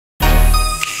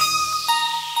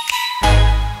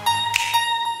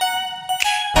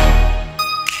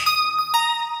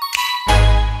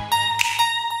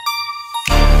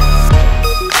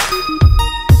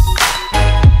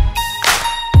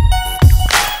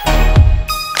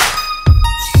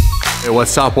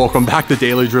what's up? Welcome back to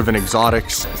Daily Driven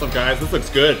Exotics. What's up, guys? This looks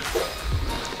good.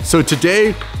 So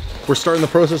today, we're starting the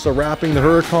process of wrapping the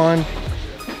Huracan.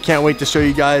 Can't wait to show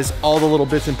you guys all the little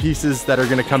bits and pieces that are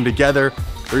gonna come together.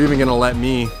 They're even gonna let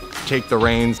me take the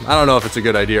reins. I don't know if it's a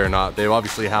good idea or not. They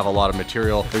obviously have a lot of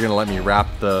material. They're gonna let me wrap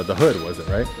the hood, was it,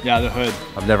 right? Yeah, the hood.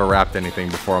 I've never wrapped anything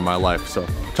before in my life. So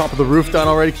top of the roof done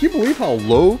already. Can you believe how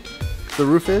low the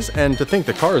roof is? And to think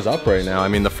the car is up right now. I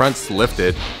mean, the front's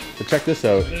lifted, but check this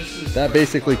out. That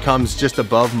basically comes just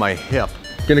above my hip.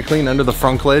 Gonna clean under the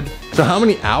front lid. So how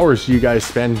many hours do you guys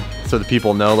spend, so that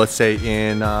people know, let's say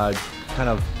in kind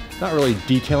of, not really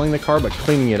detailing the car, but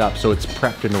cleaning it up so it's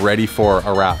prepped and ready for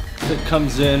a wrap? It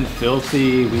comes in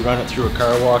filthy. We run it through a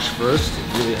car wash first.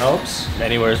 It really helps.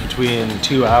 Anywhere between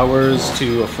 2 hours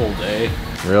to a full day.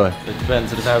 Really? It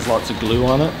depends if it has lots of glue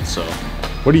on it, so.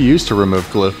 What do you use to remove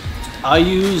glue? I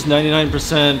use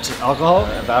 99% alcohol.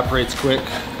 It evaporates quick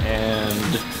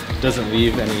and doesn't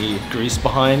leave any grease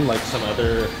behind like some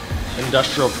other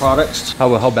industrial products.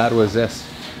 How bad was this?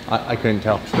 I couldn't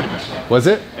tell. Pretty bad. Was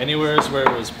it? Anywhere where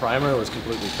it was primer, it was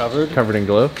completely covered. Covered in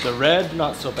glue? The red,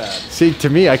 not so bad. See, to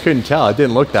me, I couldn't tell. It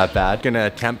didn't look that bad. Gonna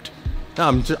attempt. No,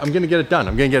 I'm gonna get it done.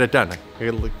 I'm gonna get it done.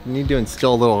 I need to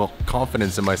instill a little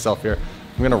confidence in myself here.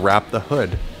 I'm gonna wrap the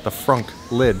hood, the front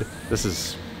lid. This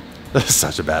is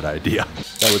such a bad idea.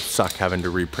 That would suck having to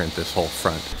reprint this whole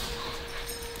front.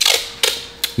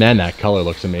 Man, that color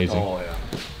looks amazing. Oh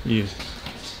yeah.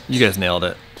 You guys nailed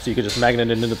it. So you could just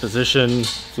magnet it into position,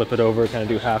 flip it over, kind of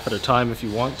do half at a time if you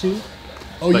want to.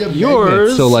 Oh, but yeah,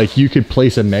 yours. So like you could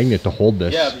place a magnet to hold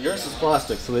this. Yeah, but yours is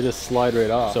plastic, so they just slide right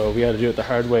off. So we had to do it the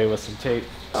hard way with some tape.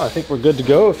 Oh, I think we're good to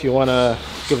go if you want to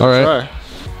give it a try.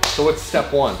 So what's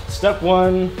step one? Step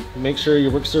one, make sure your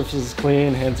work surface is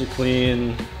clean, hands are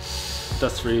clean,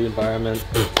 dust-free environment,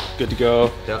 good to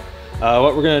go. Yeah.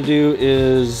 What we're gonna do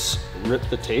is rip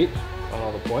the tape on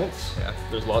all the points. Yeah.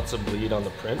 There's lots of bleed on the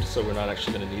print, so we're not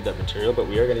actually gonna need that material, but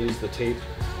we are gonna use the tape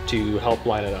to help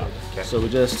line it up. Okay. So we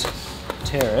just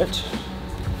tear it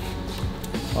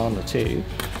on the tape.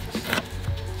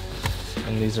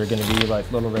 And these are gonna be like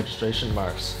little registration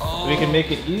marks. Oh. We can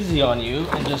make it easy on you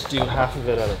and just do half of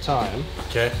it at a time.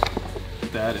 Okay.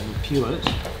 Like that and peel it.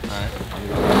 All right.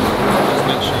 Just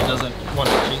make sure it doesn't want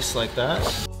to crease like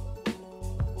that.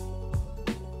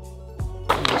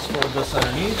 And just fold this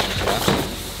underneath.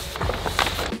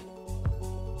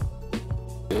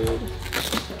 Good.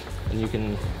 And you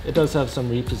can, it does have some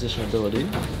repositionability.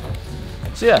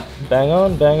 So yeah, bang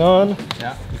on, bang on.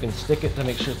 Yeah. You can stick it to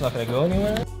make sure it's not gonna go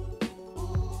anywhere.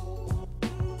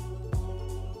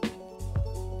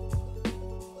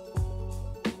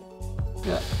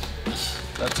 Yeah.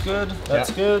 That's good. That's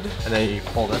good. And then you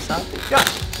pull this out? Yeah.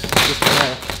 Just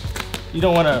kinda, you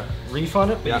don't want to reef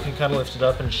on it, but you can kind of lift it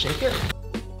up and shake it.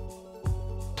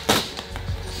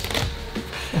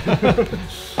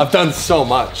 I've done so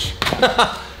much.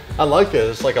 I like it.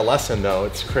 It's like a lesson though.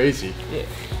 It's crazy. Yeah.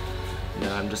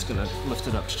 Now I'm just gonna lift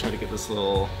it up to try to get this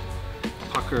little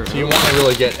pucker. So you want to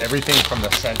really get everything from the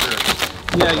center.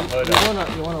 Yeah,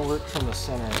 you want to work from the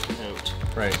center out.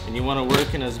 Right. And you want to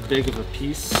work in as big of a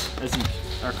piece as you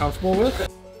are comfortable with.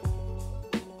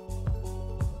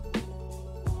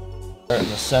 Start in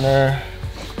the center,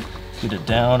 get it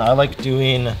down. I like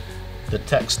doing the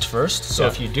text first, so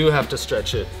if you do have to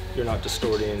stretch it, you're not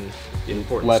distorting the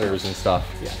important letters stuff.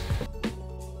 and stuff. Yeah.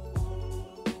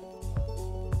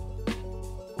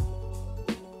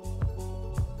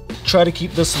 Try to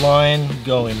keep this line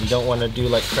going. You don't want to do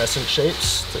like crescent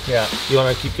shapes. Yeah. You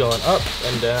want to keep going up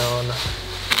and down.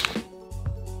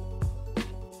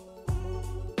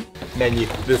 Man,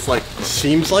 this like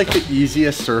seems like the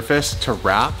easiest surface to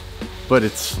wrap, but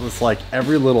it's like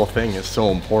every little thing is so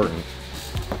important.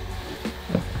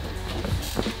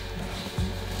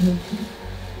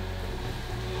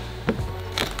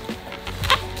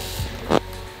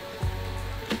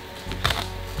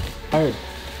 Hard.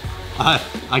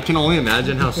 I can only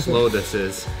imagine how slow this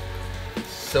is.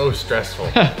 So stressful.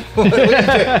 Look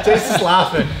at Jason's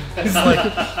laughing. He's like,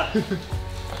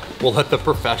 we'll let the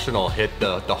professional hit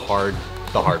the hard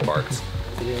parts.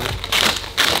 Yeah.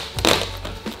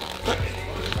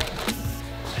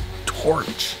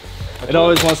 Torch. It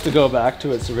always wants to go back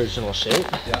to its original shape.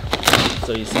 Yeah.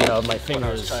 So you see how my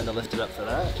finger is trying to lift it up for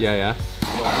that. Yeah, yeah.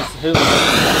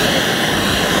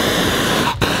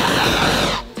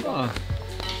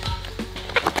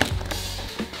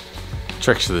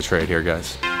 Tricks to the trade here,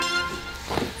 guys.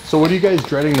 So what are you guys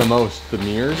dreading the most? The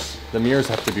mirrors? The mirrors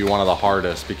have to be one of the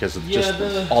hardest because of just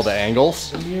all the angles.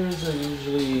 The mirrors are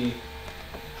usually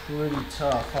pretty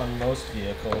tough on most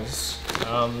vehicles.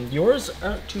 Yours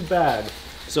aren't too bad.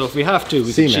 So if we have to,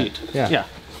 we can cheat. Yeah.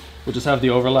 We'll just have the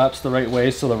overlaps the right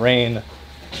way so the rain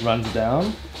runs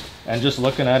down. And just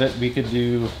looking at it, we could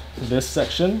do this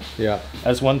section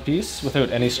as one piece without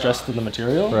any stress to the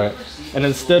material. Right. And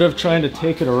instead of trying to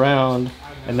take it around,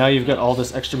 and now you've got all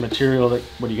this extra material that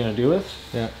what are you going to do with?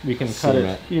 Yeah. We can cut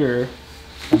it here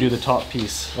and do the top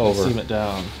piece over. Seam it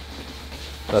down.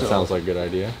 That sounds like a good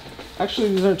idea.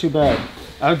 Actually, these aren't too bad.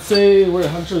 I would say where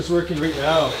Hunter's working right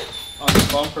now on the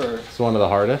bumper. It's one of the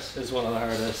hardest? Is one of the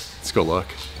hardest. Let's go look.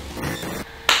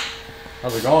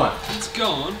 How's it going? It's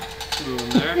going.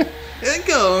 There. It's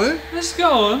going. It's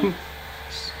going.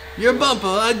 Your bumper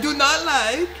I do not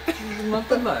like.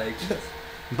 Nothing like.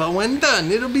 But when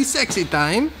done, it'll be sexy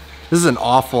time. This is an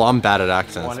awful, I'm bad at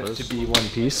accents. I want it to be one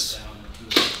piece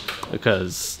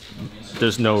because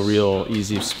there's no real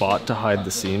easy spot to hide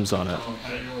the seams on it.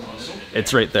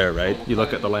 It's right there, right? You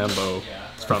look at the Lambo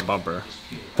front bumper.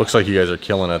 Looks like you guys are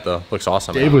killing it though. Looks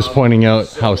awesome. Dave was pointing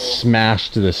out how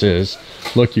smashed this is.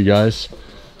 Look, you guys.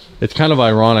 It's kind of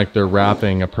ironic they're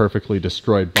wrapping a perfectly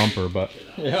destroyed bumper, but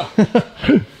yeah.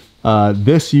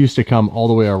 This used to come all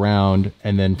the way around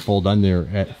and then fold under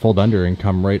and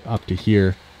come right up to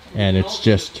here, and it's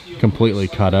just completely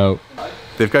cut out.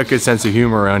 They've got a good sense of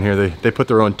humor around here. They put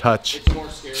their own touch.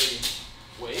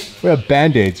 We have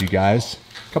band-aids, you guys.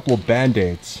 A couple of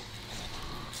band-aids.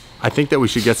 I think that we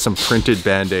should get some printed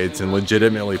band-aids and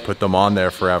legitimately put them on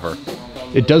there forever.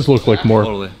 It does look like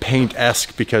more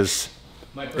paint-esque because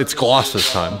it's gloss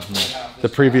this time. The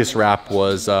previous wrap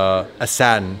was a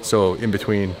satin, so in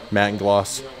between matte and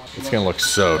gloss. It's gonna look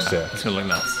so sick. It's gonna look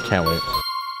nuts. Can't wait.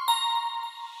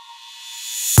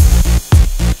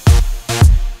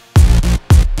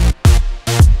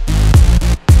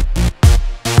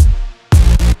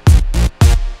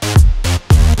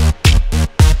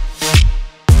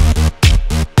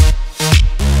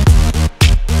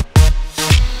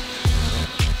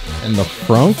 And the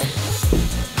frunk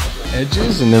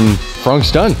edges, and then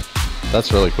frunk's done.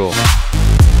 That's really cool.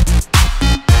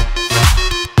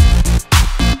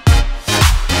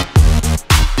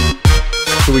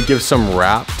 Should we give some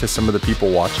wrap to some of the people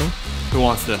watching? Who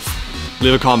wants this?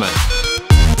 Leave a comment.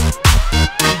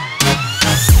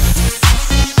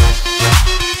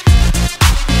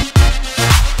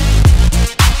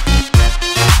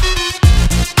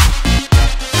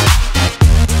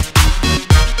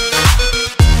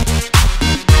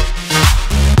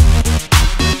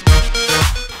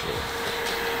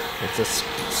 It's a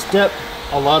step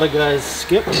a lot of guys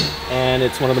skip, and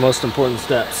it's one of the most important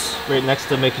steps. Right next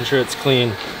to making sure it's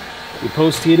clean. You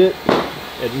post heat it,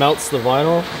 it melts the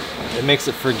vinyl, it makes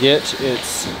it forget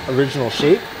its original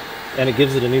shape, and it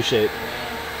gives it a new shape.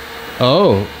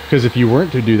 Oh, because if you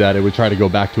weren't to do that, it would try to go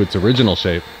back to its original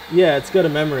shape. Yeah, it's got a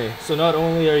memory. So not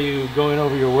only are you going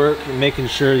over your work and making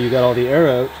sure you got all the air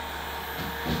out,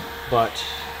 but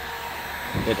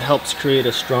it helps create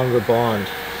a stronger bond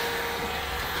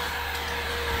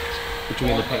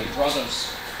between the paint.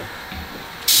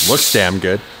 Looks damn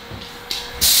good.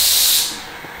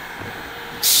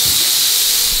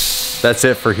 That's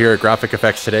it for here at Graphic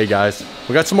Effects today, guys.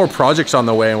 We got some more projects on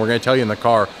the way, and we're gonna tell you in the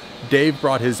car. Dave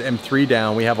brought his M3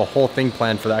 down. We have a whole thing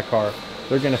planned for that car.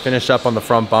 They're gonna finish up on the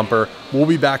front bumper. We'll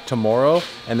be back tomorrow,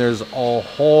 and there's a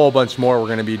whole bunch more we're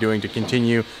gonna be doing to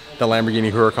continue the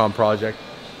Lamborghini Huracan project.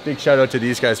 Big shout out to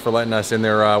these guys for letting us in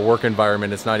their work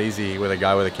environment. It's not easy with a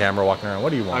guy with a camera walking around.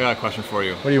 What do you want? I got a question for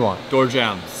you. What do you want? Door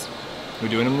jams. We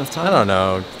doing them this time? I don't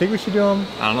know. Think we should do them?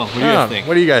 I don't know. What do you guys think?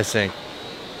 What do you guys think?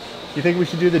 You think we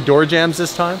should do the door jams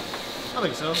this time? I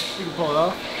think so. You can pull it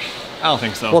off. I don't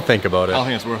think so. We'll think about it. I don't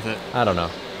think it's worth it. I don't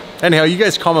know. Anyhow, you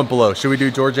guys comment below. Should we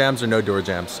do door jams or no door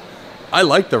jams? I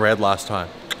liked the red last time.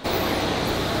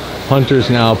 Hunter's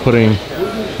now putting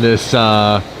this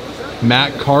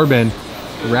matte carbon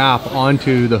wrap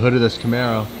onto the hood of this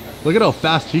Camaro. Look at how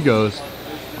fast he goes.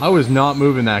 I was not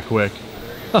moving that quick.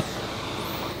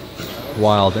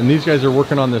 Wild. And these guys are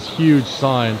working on this huge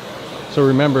sign. So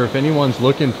remember, if anyone's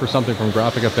looking for something from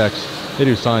Graphic Effects, they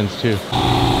do signs too.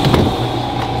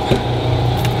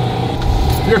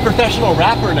 You're a professional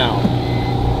rapper now.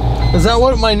 Is that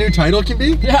what my new title can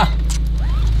be? Yeah.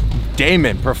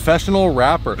 Damon, professional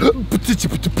rapper.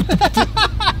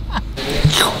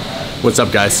 What's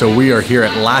up, guys? So we are here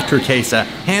at La Turquesa,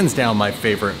 hands down my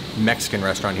favorite Mexican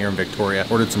restaurant here in Victoria.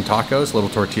 Ordered some tacos, little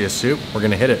tortilla soup. We're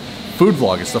gonna hit it. Food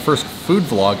vlog. It's the first food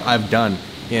vlog I've done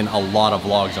in a lot of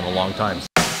vlogs in a long time.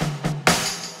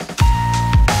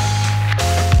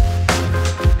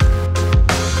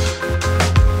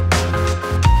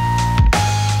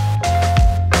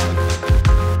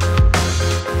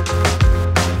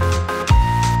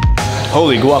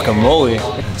 Holy guacamole.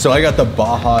 So I got the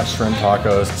Baja shrimp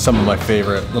tacos, some of my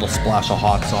favorite, little splash of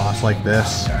hot sauce like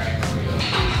this.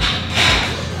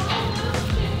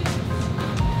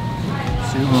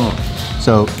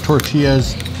 So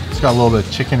tortillas, it's got a little bit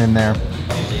of chicken in there.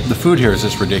 The food here is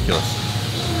just ridiculous.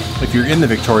 If you're in the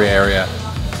Victoria area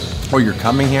or you're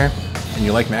coming here and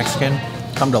you like Mexican,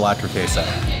 come to La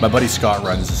Turquesa. My buddy Scott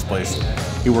runs this place.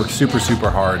 He works super,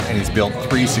 super hard and he's built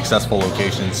 3 successful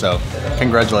locations. So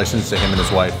congratulations to him and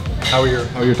his wife. How are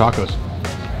your tacos?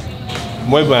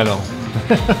 Muy bueno.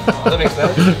 Does that make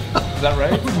sense? Is that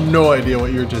right? No idea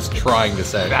what you're just trying to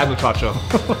say. Bad muchacho.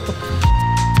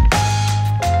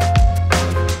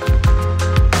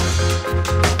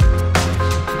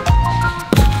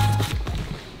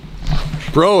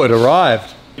 Bro, it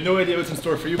arrived. No idea what's in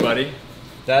store for you, buddy.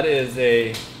 That is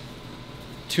a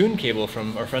tune cable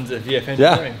from our friends at VF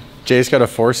Engineering. Yeah, Jay's got a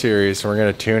 4 Series, and we're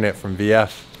gonna tune it from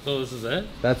VF. So this is it?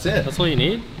 That's it. That's all you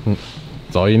need?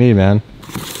 That's all you need, man.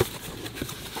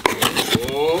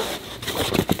 Oh.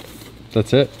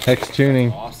 That's it. Hex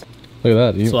tuning. Awesome. Look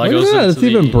at that. So Look goes at that. into It's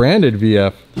even branded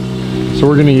VF. So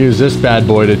we're gonna use this bad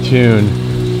boy to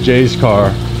tune Jay's car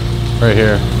right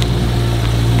here.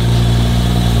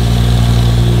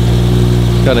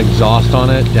 Got an exhaust on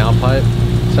it, downpipe.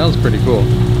 Sounds pretty cool.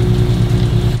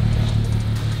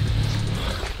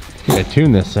 Okay,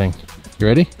 tune this thing. You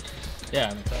ready? Yeah,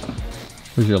 I'm excited.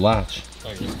 Where's your latch?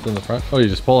 Oh, It's in the front. Oh, you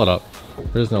just pull it up.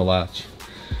 There's no latch.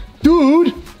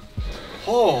 Dude!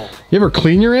 Oh. You ever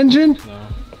clean your engine?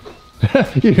 No.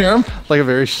 You hear him? Like a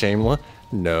very shameless.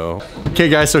 No. Okay,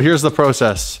 guys, so here's the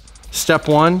process. Step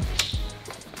 1,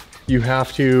 you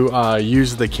have to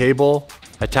use the cable,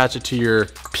 attach it to your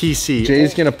PC.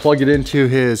 Jay's gonna plug it into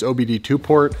his OBD2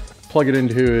 port, plug it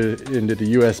into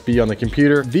the USB on the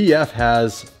computer. VF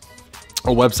has a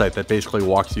website that basically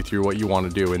walks you through what you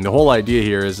want to do. And the whole idea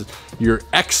here is you're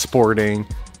exporting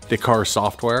the car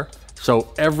software.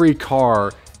 So every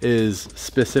car is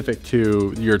specific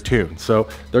to your tune. So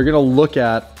they're gonna look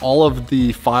at all of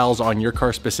the files on your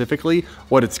car specifically,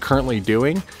 what it's currently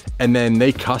doing, and then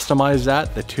they customize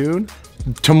that, the tune.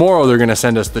 Tomorrow they're gonna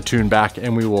send us the tune back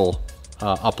and we will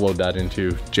upload that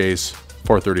into Jay's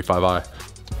 435i.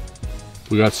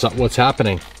 We got what's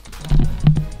happening?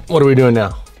 What are we doing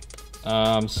now?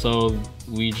 So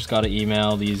we just got to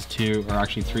email these 2, or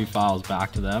actually 3 files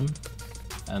back to them.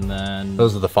 And then...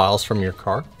 Those are the files from your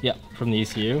car? Yeah, from the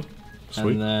ECU.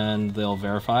 Sweet. And then they'll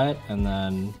verify it and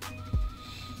then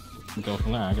go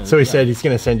from there. So he said he's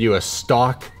gonna send you a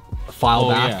stock file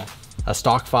back, yeah. a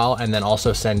stock file, and then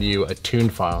also send you a tune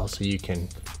file so you can,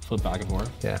 Flip back and forth.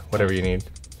 yeah, whatever you need.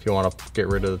 If you wanna get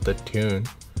rid of the tune,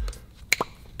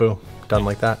 boom, done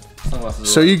like that.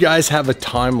 So you guys have a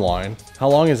timeline. How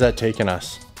long has that taken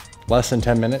us? Less than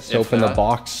 10 minutes to open the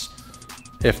box?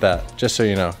 If that, just so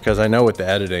you know, because I know with the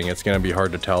editing, it's gonna be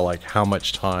hard to tell like how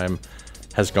much time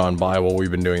has gone by while we've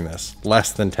been doing this.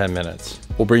 Less than 10 minutes.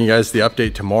 We'll bring you guys the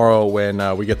update tomorrow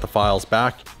when we get the files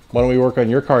back. Why don't we work on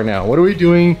your car now? What are we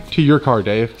doing to your car,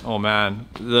 Dave? Oh man,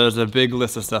 there's a big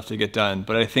list of stuff to get done,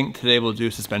 but I think today we'll do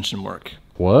suspension work.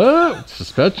 What?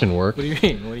 Suspension work? What do you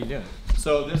mean? What are you doing?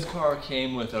 So this car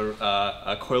came with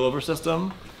a coilover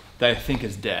system that I think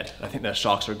is dead. I think the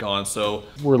shocks are gone, so.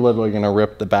 We're literally gonna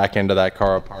rip the back end of that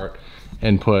car apart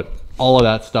and put all of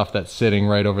that stuff that's sitting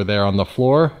right over there on the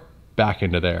floor back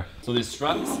into there. So these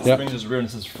struts, Yep. springs is rear and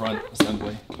this is front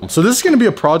assembly. So this is gonna be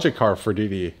a project car for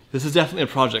DD. This is definitely a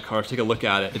project car. Take a look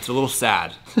at it. It's a little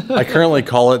sad. I currently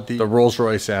call it the Rolls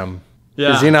Royce M. Yeah.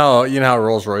 Because you know how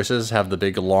Rolls Royces have the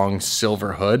big long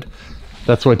silver hood?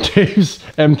 That's what Dave's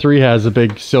M3 has, a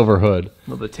big silver hood.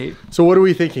 A little bit of tape. So what are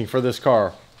we thinking for this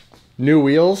car? New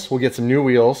wheels, we'll get some new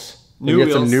wheels. We'll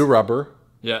get some new rubber.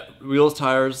 Yeah, wheels,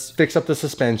 tires. Fix up the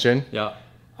suspension. Yeah.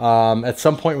 At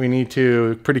some point we need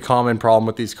to, pretty common problem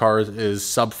with these cars is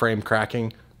subframe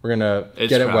cracking. We're gonna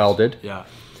get it welded. Yeah.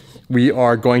 We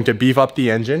are going to beef up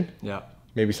the engine. Yeah.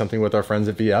 Maybe something with our friends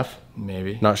at VF.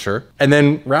 Maybe. Not sure. And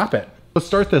then wrap it. Let's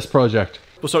start this project.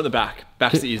 We'll start in the back.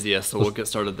 Back's the easiest, so we'll get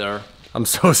started there. I'm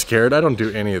so scared. I don't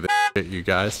do any of this shit, you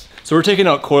guys. So we're taking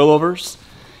out coilovers,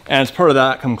 and as part of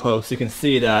that, come close, you can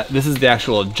see that this is the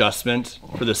actual adjustment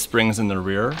for the springs in the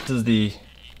rear. This is the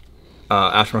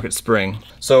aftermarket spring.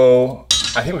 So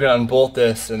I think we're gonna unbolt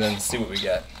this and then see what we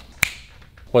get.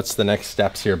 What's the next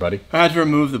steps here, buddy? I had to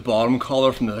remove the bottom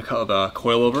collar from the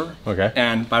coilover. Okay.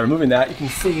 And by removing that, you can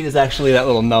see there's actually that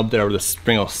little nub there where the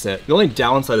spring will sit. The only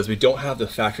downside is we don't have the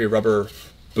factory rubber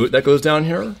boot that goes down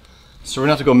here. So we're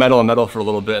gonna have to go metal on metal for a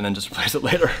little bit and then just replace it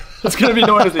later. It's gonna be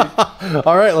noisy.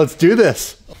 All right, let's do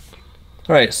this.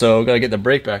 All right, so gotta get the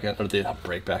brake back in, or the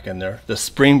brake back in there, the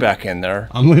spring back in there.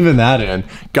 I'm leaving that in.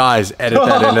 Guys, edit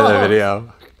that into the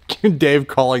video. Dave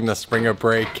calling the spring a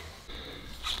brake.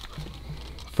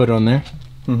 Foot on there.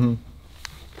 Mm-hmm.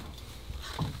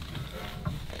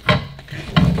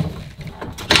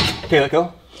 Okay, let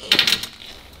go.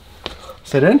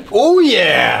 Sit in. Oh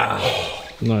yeah!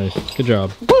 Nice, good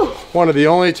job. Woo. One of the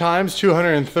only times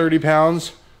 230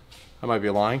 pounds, I might be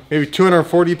lying, maybe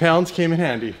 240 pounds came in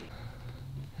handy.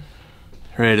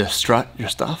 Ready to strut your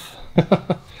stuff? Is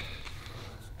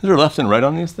there left and right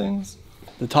on these things?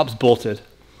 The top's bolted.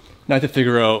 Now I have to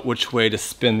figure out which way to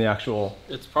spin the actual...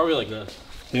 It's probably like this.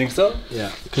 You think so?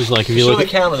 Yeah, because like if you Show look the at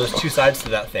camera, there's two sides to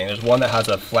that thing. There's one that has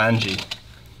a flange.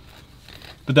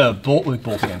 But the bolt would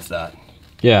bolt against that.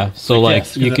 yeah, so like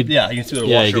Yes, you could yeah, you can see where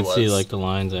the yeah washer you can was. see like the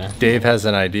lines there. Dave has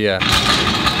an idea.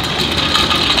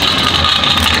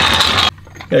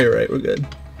 Yeah, you're right, we're good.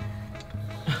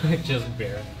 Just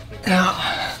bare.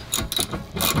 Yeah.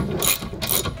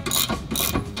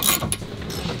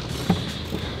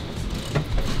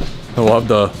 I love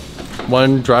the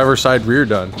one driver side rear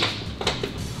done.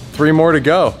 3 more to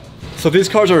go. So these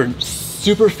cars are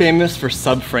super famous for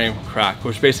subframe crack,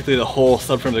 which basically the whole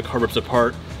subframe of the car rips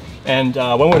apart. And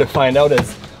one way to find out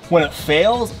is when it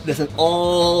fails, it doesn't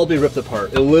all be ripped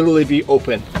apart. It'll literally be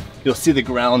open. You'll see the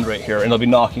ground right here and it'll be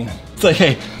knocking. It's like,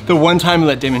 hey, the one time you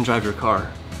let Damon drive your car.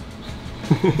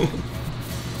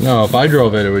 No, if I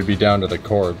drove it, it would be down to the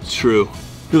cord. It's true.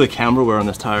 Look at the camber wear on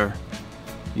this tire.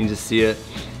 You can just see it.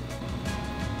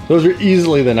 Those are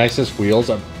easily the nicest wheels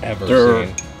I've ever They're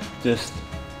seen. just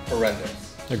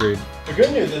horrendous. Agreed. The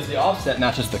good news is the offset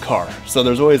matches the car. So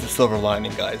there's always a silver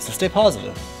lining, guys. So stay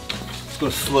positive. Let's go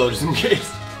slow just in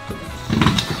case.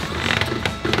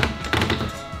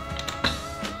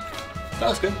 That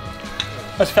was good.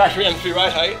 That's factory M3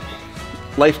 ride height.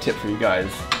 Life tip for you guys.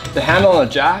 The handle on a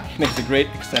jack makes a great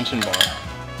extension bar.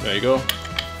 There you go.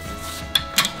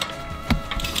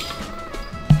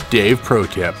 Dave pro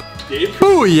tip. Dave?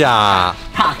 Booyah!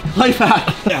 Hack! Life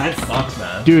hack! Yeah, it sucks,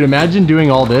 man. Dude, imagine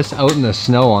doing all this out in the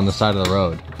snow on the side of the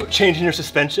road. Changing your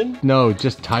suspension? No,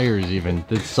 just tires even.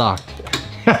 It sucked.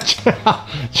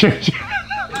 Changing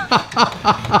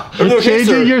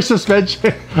your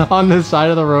suspension on the side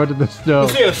of the road in the snow.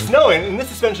 This thing is snowing, and this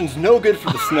suspension's no good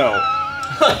for the snow.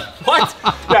 What?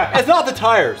 Yeah, it's not the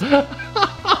tires.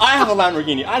 I have a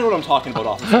Lamborghini. I know what I'm talking about,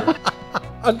 officer.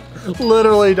 I'm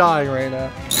literally dying right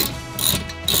now.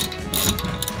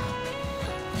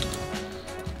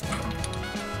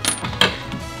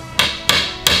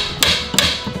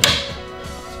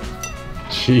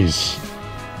 Jeez.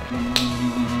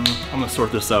 I'm gonna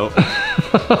sort this out.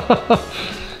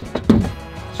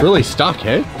 It's really stuck,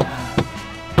 hey?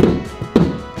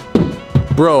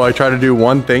 Bro, I try to do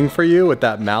one thing for you with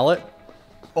that mallet.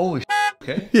 Holy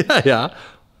okay. Yeah.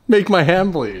 Make my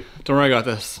hand bleed. Don't worry, I got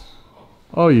this.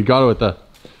 Oh, you got it with the...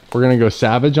 We're gonna go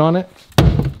savage on it.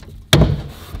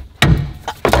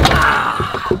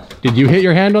 Did you hit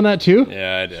your hand on that too?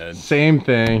 Yeah, I did. Same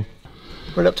thing.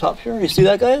 Right up top here, you see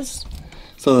that, guys?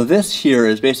 So this here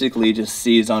is basically just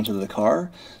seized onto the car.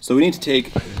 So we need to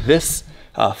take this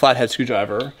flathead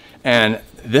screwdriver and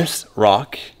this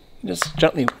rock, just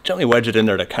gently wedge it in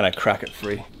there to kind of crack it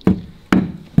free.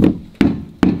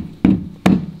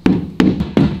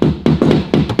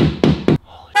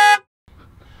 Holy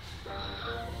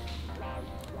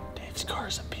Dave's car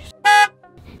is a piece.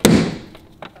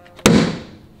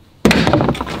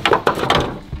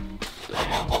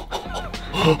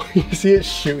 You see it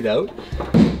shoot out?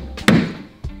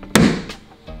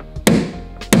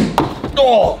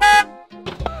 Oh!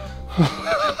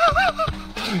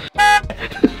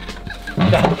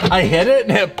 I hit it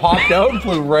and it popped out and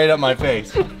flew right at my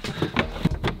face. And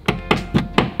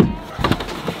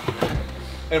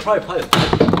probably play it.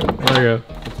 There you go.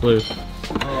 It's loose.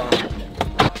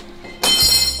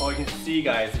 Oh, you can see,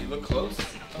 guys, if you look close.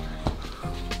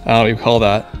 I don't know what you call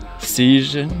that.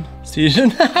 Season?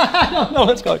 Season? I don't know,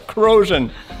 it's called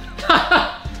corrosion.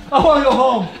 I wanna go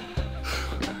home.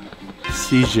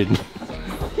 Season.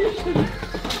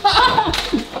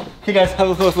 Okay guys, have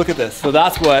a close look at this. So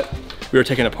that's what we were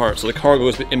taking apart. So the car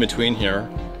goes in between here.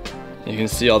 You can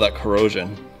see all that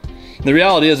corrosion. And the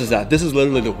reality is that this is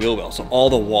literally the wheel well. So all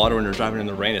the water when you're driving in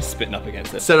the rain is spitting up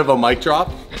against it. Instead of a mic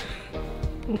drop,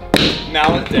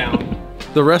 Mallet down.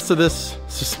 the rest of this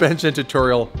suspension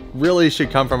tutorial really should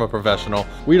come from a professional.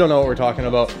 We don't know what we're talking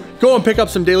about. Go and pick up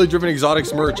some Daily Driven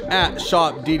Exotics merch at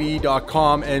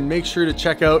shopdde.com and make sure to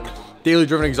check out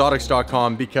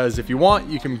dailydrivenexotics.com because if you want,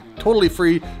 you can totally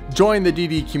free join the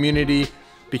DD community,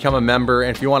 become a member,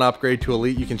 and if you want to upgrade to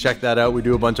Elite, you can check that out. We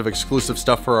do a bunch of exclusive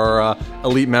stuff for our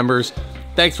Elite members.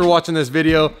 Thanks for watching this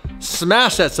video.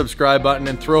 Smash that subscribe button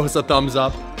and throw us a thumbs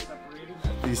up.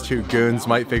 These two goons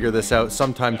might figure this out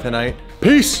sometime tonight.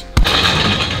 Peace!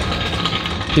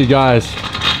 You guys,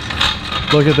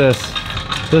 look at this.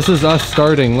 This is us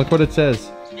starting. Look what it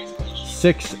says.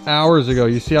 6 hours ago.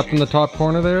 You see up in the top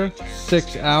corner there?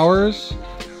 6 hours.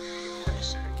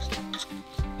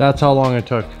 That's how long it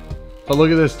took. But look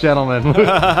at this gentleman.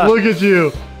 Look at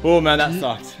you. Oh man, that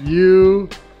sucked. You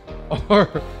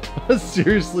are a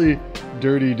seriously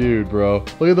dirty dude, bro.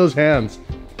 Look at those hands.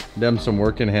 Them some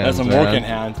working hands. That's some working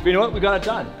hands. But you know what? We got it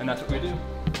done, and that's what we do.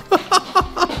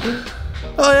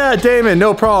 Oh yeah, Damon,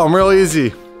 no problem. Real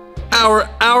easy. Hour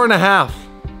and a half.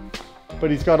 But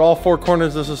he's got all 4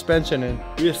 corners of suspension in.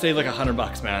 We just saved like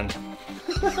 $100, man.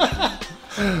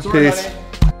 Peace.